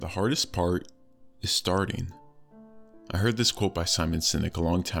The hardest part is starting. I heard this quote by Simon Sinek a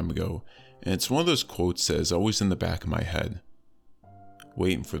long time ago, and it's one of those quotes that is always in the back of my head,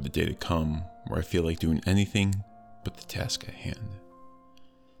 waiting for the day to come where I feel like doing anything but the task at hand.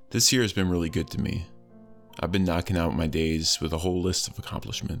 This year has been really good to me. I've been knocking out my days with a whole list of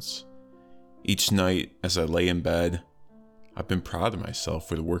accomplishments. Each night as I lay in bed, I've been proud of myself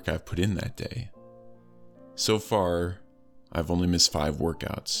for the work I've put in that day. So far, I've only missed 5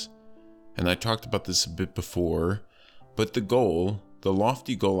 workouts, and I talked about this a bit before, but the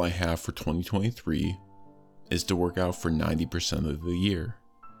lofty goal I have for 2023 is to work out for 90% of the year.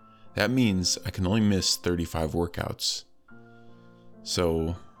 That means I can only miss 35 workouts.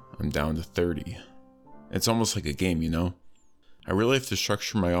 So I'm down to 30. It's almost like a game, you know? I really have to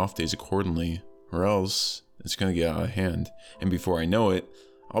structure my off days accordingly, or else it's going to get out of hand. And before I know it,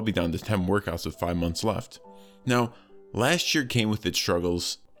 I'll be down to 10 workouts with 5 months left. Now, last year came with its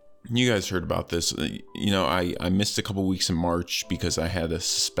struggles. You guys heard about this. I missed a couple weeks in March because I had a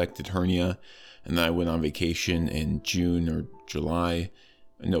suspected hernia, and then I went on vacation in June or July.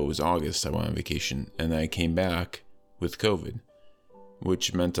 No, it was August I went on vacation, and I came back with COVID,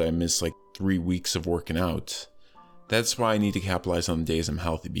 which meant I missed like 3 weeks of working out. That's why I need to capitalize on the days I'm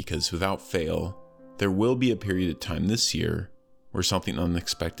healthy, because without fail, there will be a period of time this year where something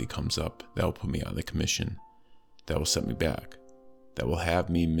unexpected comes up that will put me out of commission, that will set me back, that will have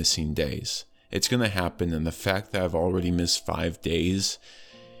me missing days. It's going to happen, and the fact that I've already missed 5 days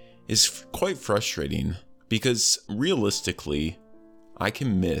is quite frustrating, because realistically, I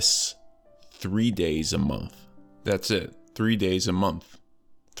can miss 3 days a month. That's it, 3 days a month.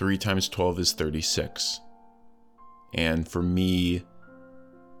 3 times 12 is 36. And for me,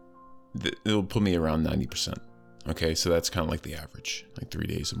 it'll put me around 90%. Okay, so that's kind of like the average, like 3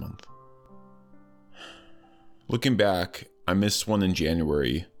 days a month. Looking back, I missed one in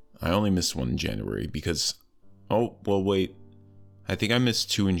January. I only missed one in January because, I think I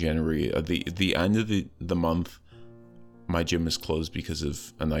missed 2 in January. At the end of the month, my gym was closed because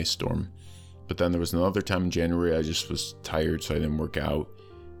of an ice storm. But then there was another time in January I just was tired, so I didn't work out.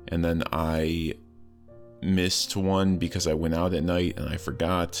 And then I missed one because I went out at night and I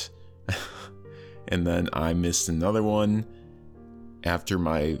forgot. And then I missed another one after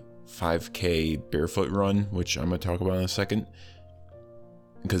my 5K barefoot run, which I'm going to talk about in a second,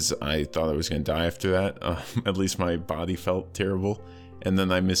 because I thought I was going to die after that. At least my body felt terrible. And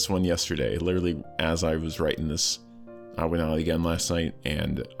then I missed one yesterday, literally as I was writing this. I went out again last night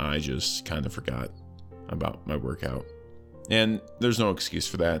and I just kind of forgot about my workout. And there's no excuse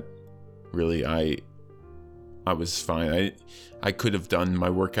for that. Really, I was fine. I could have done my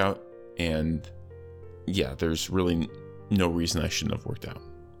workout, and yeah, there's really no reason I shouldn't have worked out.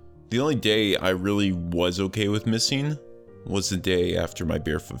 The only day I really was okay with missing was the day after my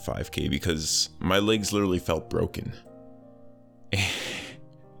barefoot 5K, because my legs literally felt broken.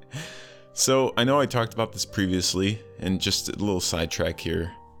 So I know I talked about this previously, and just a little sidetrack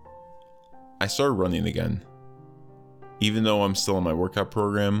here. I started running again. Even though I'm still on my workout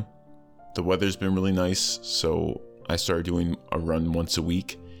program, the weather's been really nice, so I started doing a run once a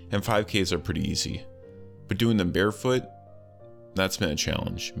week, and 5Ks are pretty easy. But doing them barefoot, that's been a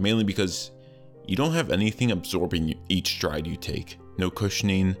challenge, mainly because you don't have anything absorbing each stride you take. No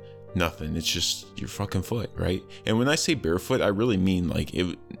cushioning, nothing. It's just your fucking foot, right? And when I say barefoot, I really mean like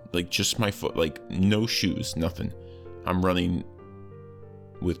just my foot, like no shoes, nothing. I'm running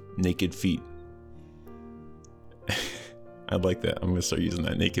with naked feet. I like that. I'm going to start using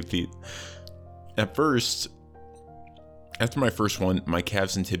that, naked feet. At first, after my first one, my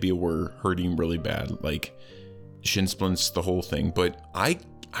calves and tibia were hurting really bad, like shin splints, the whole thing. But I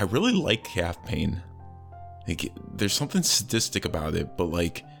really like calf pain. Like, there's something sadistic about it, but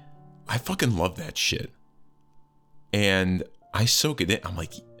like, I fucking love that shit. And I soak it in. I'm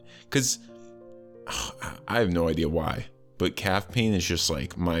like, because I have no idea why, but calf pain is just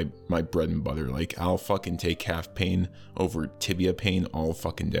like my bread and butter. Like, I'll fucking take calf pain over tibia pain all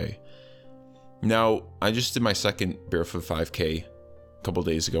fucking day. Now, I just did my second barefoot 5K a couple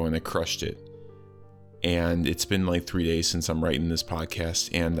days ago, and I crushed it. And it's been like 3 days since I'm writing this podcast,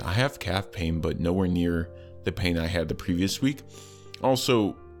 and I have calf pain, but nowhere near the pain I had the previous week.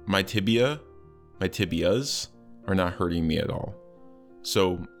 Also, my tibias are not hurting me at all.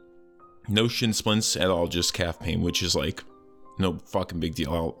 So, no shin splints at all, just calf pain, which is like no fucking big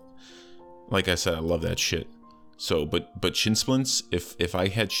deal. Like I said, I love that shit. So, but shin splints, if I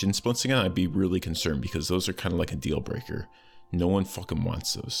had shin splints again, I'd be really concerned, because those are kind of like a deal breaker. No one fucking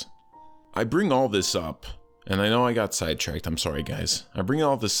wants those. I bring all this up, and I know I got sidetracked. I'm sorry, guys. I bring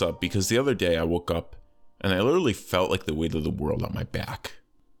all this up because the other day I woke up and I literally felt like the weight of the world on my back.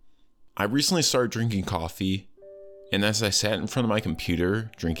 I recently started drinking coffee, and as I sat in front of my computer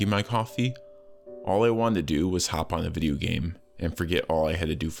drinking my coffee, all I wanted to do was hop on a video game and forget all I had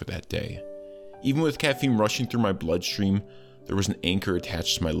to do for that day. Even with caffeine rushing through my bloodstream, there was an anchor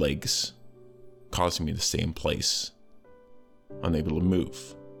attached to my legs, causing me to stay in place, unable to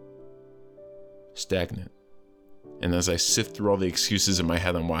move, stagnant. And as I sift through all the excuses in my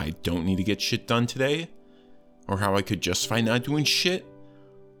head on why I don't need to get shit done today, or how I could justify not doing shit,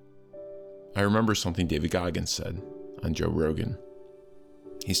 I remember something David Goggins said on Joe Rogan.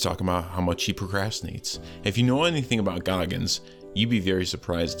 He's talking about how much he procrastinates. If you know anything about Goggins, you'd be very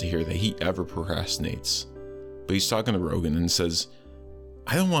surprised to hear that he ever procrastinates. But he's talking to Rogan and says,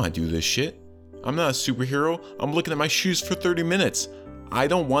 I don't want to do this shit. I'm not a superhero. I'm looking at my shoes for 30 minutes. I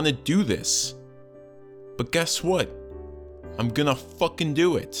don't want to do this. But guess what? I'm gonna fucking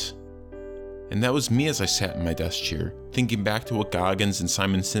do it. And that was me as I sat in my desk chair, thinking back to what Goggins and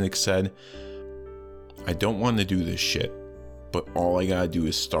Simon Sinek said. I don't want to do this shit, but all I gotta do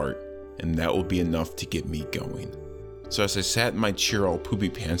is start, and that will be enough to get me going. So as I sat in my chair all poopy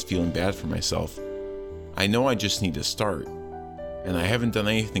pants feeling bad for myself, I know I just need to start. And I haven't done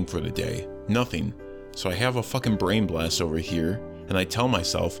anything for the day, nothing. So I have a fucking brain blast over here, and I tell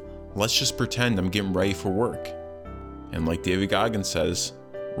myself, let's just pretend I'm getting ready for work. And like David Goggins says,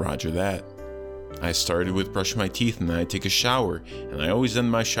 roger that. I started with brushing my teeth and then I take a shower, and I always end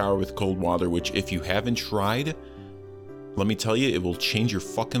my shower with cold water, which if you haven't tried, let me tell you, it will change your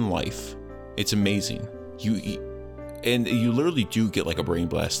fucking life. It's amazing. You literally do get like a brain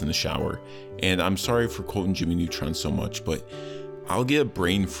blast in the shower. And I'm sorry for quoting Jimmy Neutron so much, but I'll get a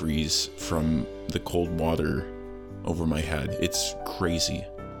brain freeze from the cold water over my head. It's crazy.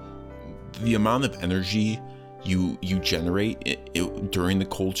 The amount of energy you generate during the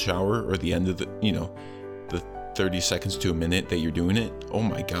cold shower, or the end of the 30 seconds to a minute that you're doing it, oh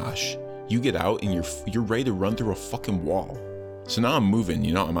my gosh. You get out and you're ready to run through a fucking wall. So now I'm moving,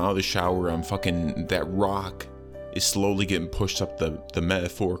 I'm out of the shower, that rock is slowly getting pushed up the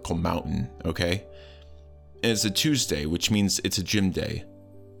metaphorical mountain, okay? And it's a Tuesday, which means it's a gym day.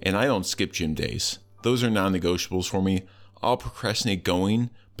 And I don't skip gym days. Those are non-negotiables for me. I'll procrastinate going,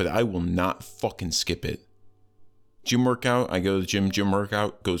 but I will not fucking skip it. Gym workout, I go to the gym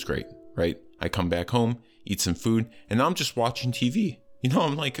workout, goes great, right? I come back home, eat some food, and I'm just watching TV.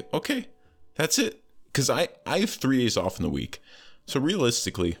 I'm like, okay, that's it. Because I have 3 days off in the week. So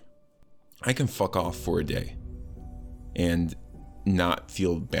realistically, I can fuck off for a day and not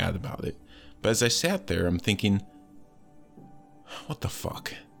feel bad about it. But as I sat there, I'm thinking, what the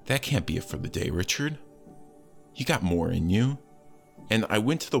fuck? That can't be it for the day, Richard. You got more in you. And I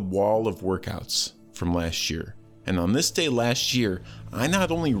went to the wall of workouts from last year. And on this day last year, I not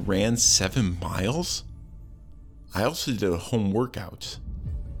only ran 7 miles, I also did a home workout.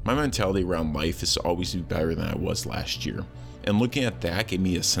 My mentality around life is to always be better than I was last year. And looking at that gave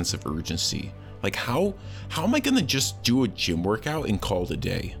me a sense of urgency. Like how am I gonna just do a gym workout and call it a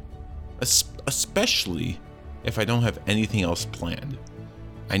day? Especially if I don't have anything else planned.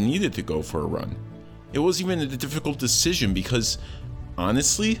 I needed to go for a run. It wasn't even a difficult decision because,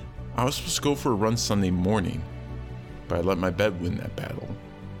 honestly, I was supposed to go for a run Sunday morning, but I let my bed win that battle.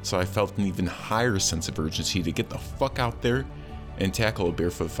 So I felt an even higher sense of urgency to get the fuck out there and tackle a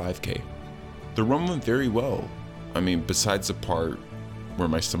barefoot 5K. The run went very well. Besides the part where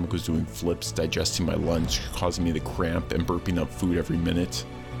my stomach was doing flips, digesting my lunch, causing me to cramp and burping up food every minute.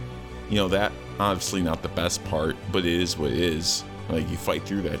 That obviously not the best part, but it is what it is. Like, you fight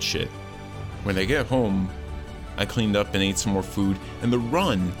through that shit. When I get home, I cleaned up and ate some more food, and the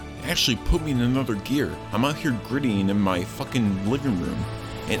run actually put me in another gear. I'm out here grittying in my fucking living room,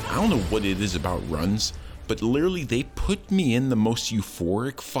 and I don't know what it is about runs, but literally they put me in the most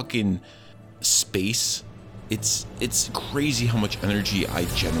euphoric fucking space. It's crazy how much energy I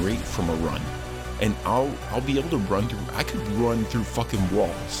generate from a run. And I'll be able to I could run through fucking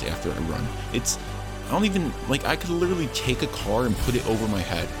walls after I run. I could literally take a car and put it over my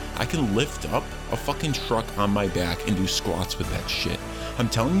head. I can lift up a fucking truck on my back and do squats with that shit. I'm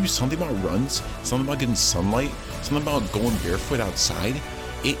telling you, something about runs, something about getting sunlight, something about going barefoot outside,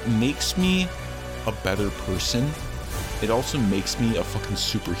 it makes me a better person. It also makes me a fucking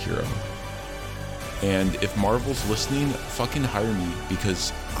superhero. And if Marvel's listening, fucking hire me,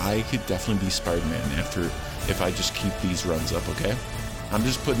 because I could definitely be Spider-Man if I just keep these runs up, okay? I'm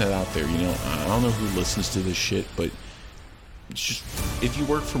just putting it out there, I don't know who listens to this shit, but it's just, if you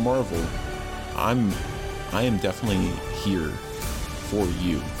work for Marvel, I am definitely here for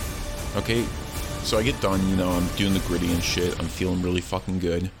you, okay? So I get done, I'm doing the gritty and shit, I'm feeling really fucking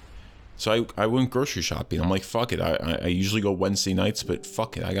good. So I went grocery shopping. I'm like, fuck it. I usually go Wednesday nights, but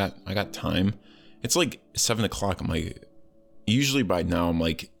fuck it. I got time. It's like 7 o'clock. I'm like, usually by now I'm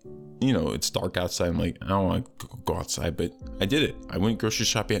like, it's dark outside. I'm like, I don't want to go outside, but I did it. I went grocery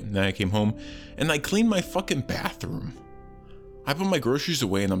shopping and then I came home and I cleaned my fucking bathroom. I put my groceries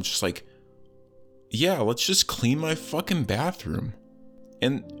away and I'm just like, yeah, let's just clean my fucking bathroom.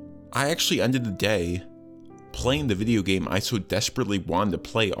 And I actually ended the day playing the video game I so desperately wanted to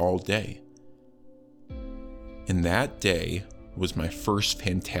play all day. And that day was my first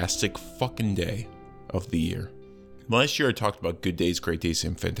fantastic fucking day of the year. Last year I talked about good days, great days,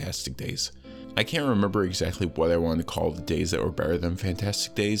 and fantastic days. I can't remember exactly what I wanted to call the days that were better than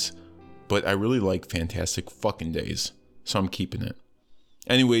fantastic days, but I really like fantastic fucking days, so I'm keeping it.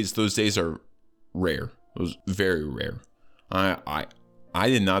 Anyways, those days are rare. It was very rare. I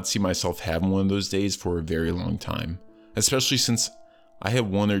did not see myself having one of those days for a very long time, especially since I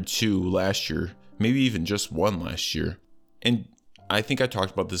had one or two last year, maybe even just one last year. And I think I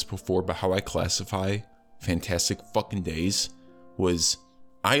talked about this before, but how I classify fantastic fucking days was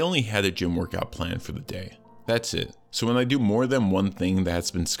I only had a gym workout planned for the day. That's it. So when I do more than one thing that's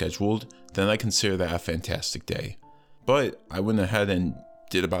been scheduled, then I consider that a fantastic day. But I went ahead and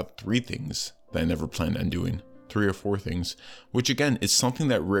did about 3 things that I never planned on doing. 3 or 4 things, which again is something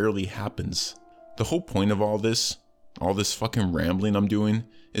that rarely happens. The whole point of all this fucking rambling I'm doing,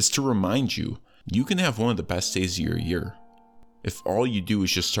 is to remind you, you can have one of the best days of your year. If all you do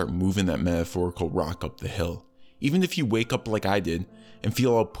is just start moving that metaphorical rock up the hill. Even if you wake up like I did and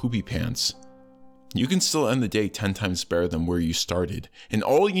feel all poopy pants, you can still end the day 10 times better than where you started. And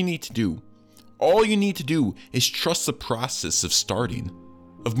all you need to do is trust the process of starting,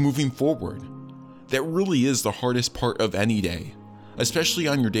 of moving forward. That really is the hardest part of any day, especially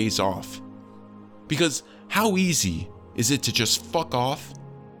on your days off. Because how easy is it to just fuck off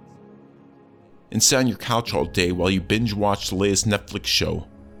and sit on your couch all day while you binge watch the latest Netflix show?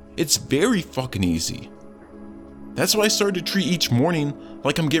 It's very fucking easy. That's why I started to treat each morning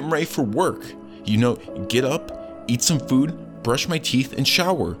like I'm getting ready for work. Get up, eat some food, brush my teeth, and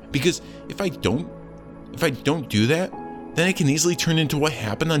shower. Because if I don't do that, then it can easily turn into what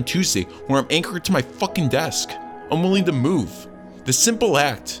happened on Tuesday, where I'm anchored to my fucking desk, unwilling to move. The simple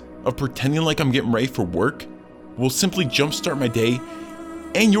act of pretending like I'm getting ready for work will simply jumpstart my day,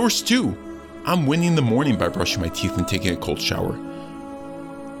 and yours too. I'm winning the morning by brushing my teeth and taking a cold shower.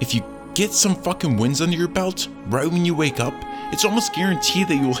 If you get some fucking wins under your belt right when you wake up, it's almost guaranteed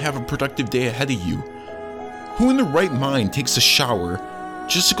that you will have a productive day ahead of you. Who in their right mind takes a shower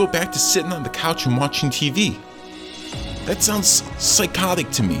just to go back to sitting on the couch and watching TV? That sounds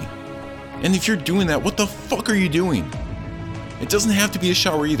psychotic to me. And if you're doing that, what the fuck are you doing? It doesn't have to be a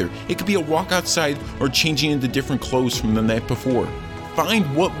shower either. It could be a walk outside or changing into different clothes from the night before.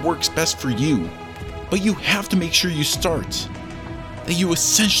 Find what works best for you. But you have to make sure you start. That you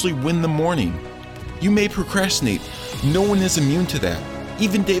essentially win the morning. You may procrastinate. No one is immune to that.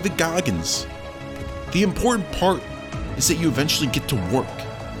 Even David Goggins. The important part is that you eventually get to work.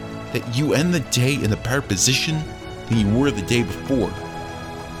 That you end the day in a better position than you were the day before.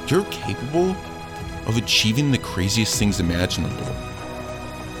 You're capable of achieving the craziest things imaginable.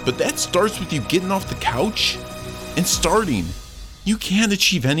 But that starts with you getting off the couch and starting. You can't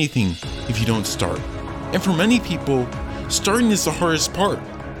achieve anything if you don't start. And for many people, starting is the hardest part.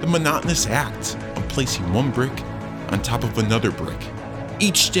 The monotonous act of placing one brick on top of another brick.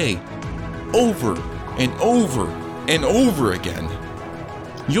 Each day, over and over and over again.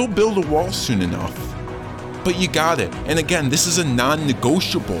 You'll build a wall soon enough. But you got it. And again, this is a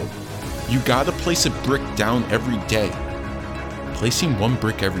non-negotiable. You gotta place a brick down every day. Placing one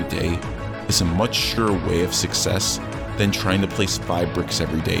brick every day is a much surer way of success than trying to place 5 bricks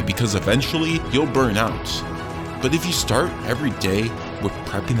every day, because eventually you'll burn out. But if you start every day with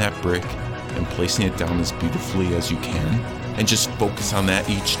prepping that brick and placing it down as beautifully as you can, and just focus on that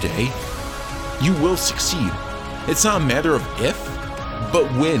each day, you will succeed. It's not a matter of if, but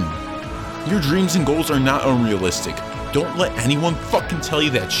when. Your dreams and goals are not unrealistic. Don't let anyone fucking tell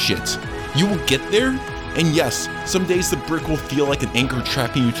you that shit. You will get there, and yes, some days the brick will feel like an anchor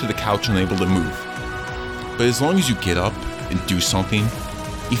trapping you to the couch unable to move. But as long as you get up and do something,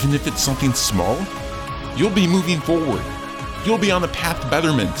 even if it's something small, you'll be moving forward. You'll be on the path to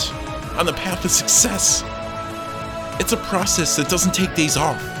betterment, on the path to success. It's a process that doesn't take days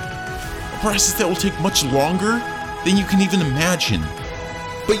off. A process that will take much longer than you can even imagine.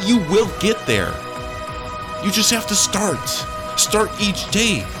 But you will get there. You just have to start. Start each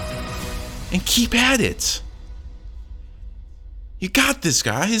day. And keep at it. You got this,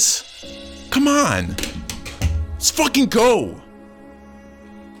 guys. Come on. Let's fucking go.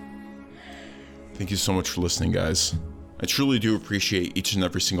 Thank you so much for listening, guys. I truly do appreciate each and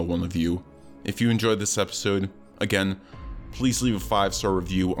every single one of you. If you enjoyed this episode, again, please leave a 5-star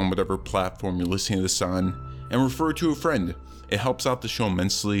review on whatever platform you're listening to this on, and refer to a friend. It helps out the show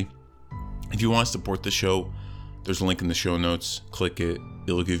immensely. If you want to support the show, there's a link in the show notes. Click it.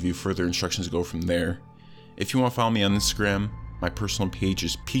 It'll give you further instructions to go from there. If you want to follow me on Instagram, my personal page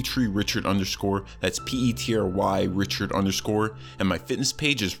is PetrieRichard_. That's Petry Richard_. And my fitness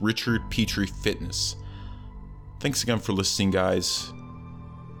page is Richard Petrie Fitness. Thanks again for listening, guys.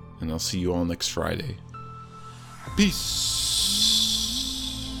 And I'll see you all next Friday. Peace.